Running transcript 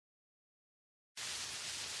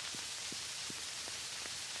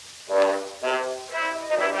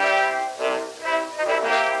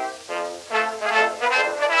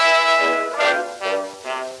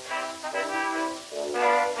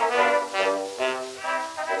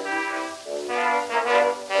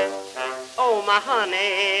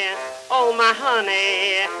oh my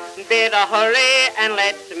honey, better hurry and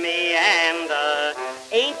let me and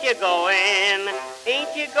ain't you going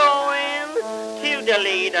to the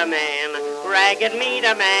leader man, ragged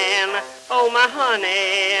meter man, oh my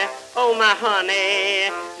honey,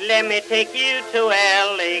 let me take you to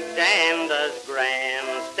Alexander's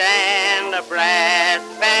grandstand, a brass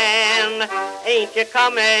band, ain't you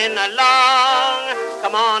coming along?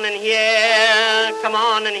 Come on in here,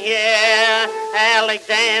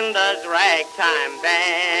 Alexander's Ragtime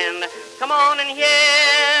Band. Come on in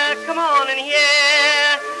here,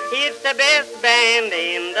 it's the best band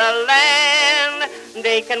in the land.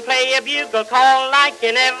 They can play a bugle call like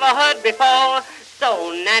you never heard before.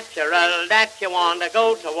 So natural that you want to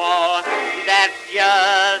go to war. That's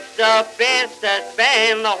just the bestest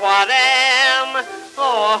band what am.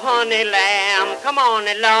 Oh, honey lamb, come on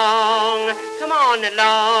along,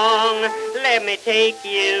 let me take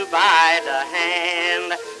you by the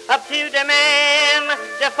hand. Up to the man,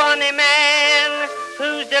 the funny man,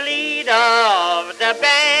 who's the leader of the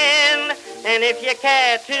band. And if you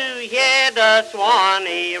care to hear the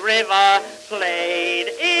Swanee River played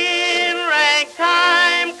in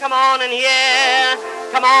ragtime, come on in here,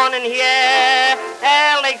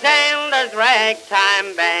 Alexander's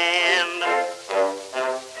Ragtime Band.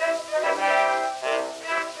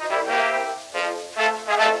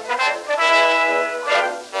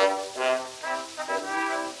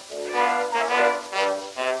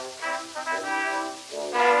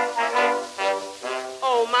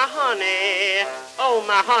 Oh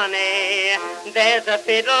my honey, there's a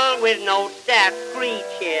fiddle with notes that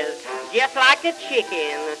screeches just like a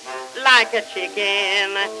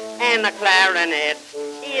chicken, and a clarinet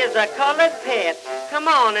is a colored pet. Come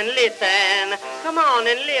on and listen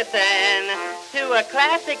to a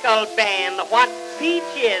classical band. What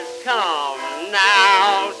peaches come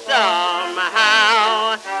now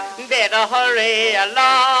somehow. Better hurry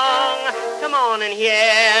along. Come on in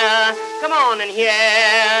here,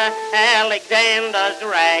 Alexander's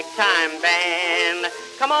Ragtime Band.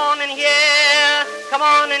 Come on in here,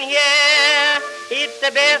 it's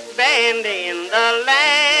the best band in the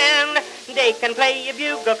land. They can play a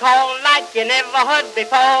bugle call like you never heard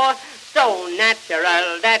before. So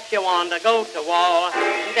natural that you want to go to war.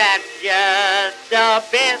 That's just the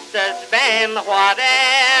bestest band what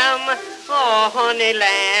am. Oh, honey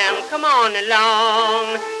lamb, come on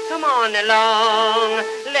along,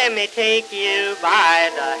 let me take you by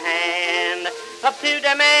the hand. Up to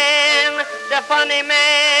the man, the funny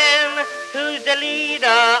man, who's the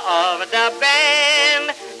leader of the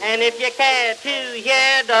band. And if you care to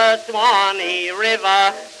hear the Swanee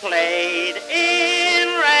River played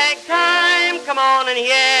in ragtime, come on in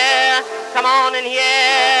here,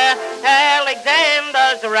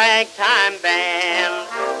 Alexander's Ragtime Band.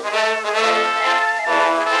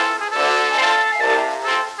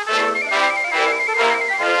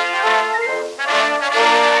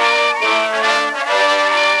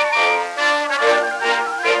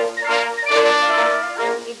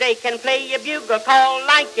 They can play a bugle call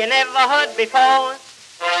like you never heard before.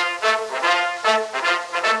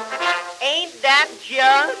 Ain't that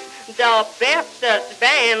just the bestest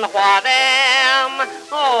band what am?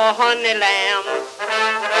 Oh, honey lamb.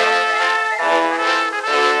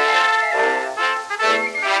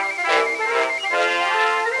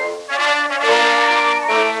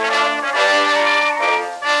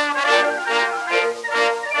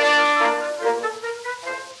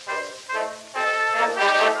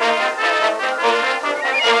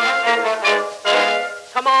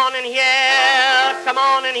 Come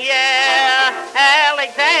on in here,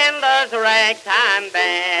 Alexander's Ragtime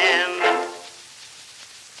Band.